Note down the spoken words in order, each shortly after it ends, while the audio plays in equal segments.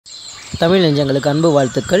தமிழ் நெஞ்சங்களுக்கு அன்பு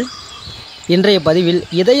வாழ்த்துக்கள். இன்றைய பதிவில்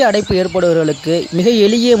இதய அடைப்பு ஏற்படுபவர்களுக்கு மிக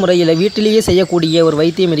எளிய முறையில் வீட்டிலேயே செய்யக்கூடிய ஒரு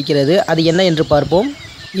வைத்தியம் இருக்கிறது. அது என்ன என்று பார்ப்போம்.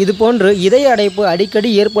 இதுபோன்று இதய அடைப்பு அடிக்கடி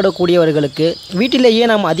ஏற்படக்கூடியவர்களுக்கு வீட்டிலேயே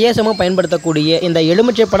நாம் அத்தியாவசியமாக பயன்படுத்தக்கூடிய இந்த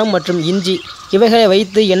எலுமிச்சை பழம் மற்றும் இஞ்சி இவைகளை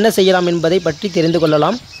வைத்து என்ன செய்யலாம் என்பதை பற்றி தெரிந்து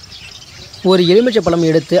கொள்ளலாம். ஒரு எலுமிச்சை பழம்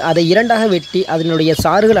எடுத்து அதை இரண்டாக வெட்டி அதனுடைய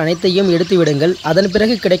சாறுகள் அனைத்தையும் எடுத்து விடுங்கள். அதன்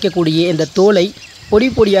பிறகு கிடைக்கக்கூடிய இந்த தோலை பொடி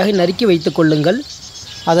பொடியாக நறுக்கி வைத்து கொள்ளுங்கள்.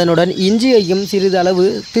 அதனுடன் இஞ்சியையும் சிறிதளவு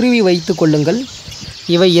திருவி வைத்து கொள்ளுங்கள்.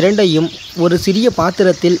 இவை இரண்டையும் ஒரு சிறிய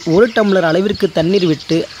பாத்திரத்தில் 1 டம்ளர் அளவிற்கு தண்ணீர்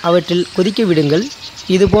விட்டு அவற்றில் கொதிக்க விடுங்கள்.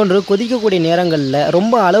 இதுபோன்று கொதிக்கக்கூடிய நேரங்களில்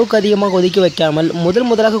ரொம்ப அளவுக்கு அதிகமாக கொதிக்க வைக்காமல்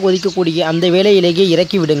முதலாக கொதிக்கக்கூடிய அந்த வேளையிலேயே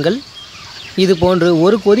இறக்கி விடுங்கள். இதுபோன்று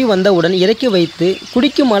ஒரு கொதி வந்தவுடன் இறக்கி வைத்து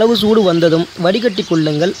குடிக்கும் அளவு சூடு வந்ததும் வடிகட்டி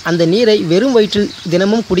கொள்ளுங்கள். அந்த நீரை வெறும் வயிற்றில்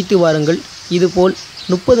தினமும் குடித்து வாருங்கள். இதுபோல்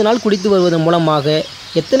 30 நாள் குடித்து வருவதன் மூலமாக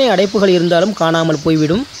எத்தனை அடைப்புகள் இருந்தாலும் காணாமல்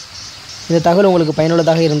போய்விடும். இந்த தகவல் உங்களுக்கு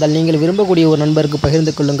பயனுள்ளதாக இருந்தால் நீங்கள் விரும்பக்கூடிய ஒரு நண்பருக்கு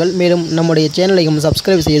பகிர்ந்து கொள்ளுங்கள். மேலும் நம்முடைய சேனலையும்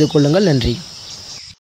சப்ஸ்கிரைப் செய்து கொள்ளுங்கள். நன்றி.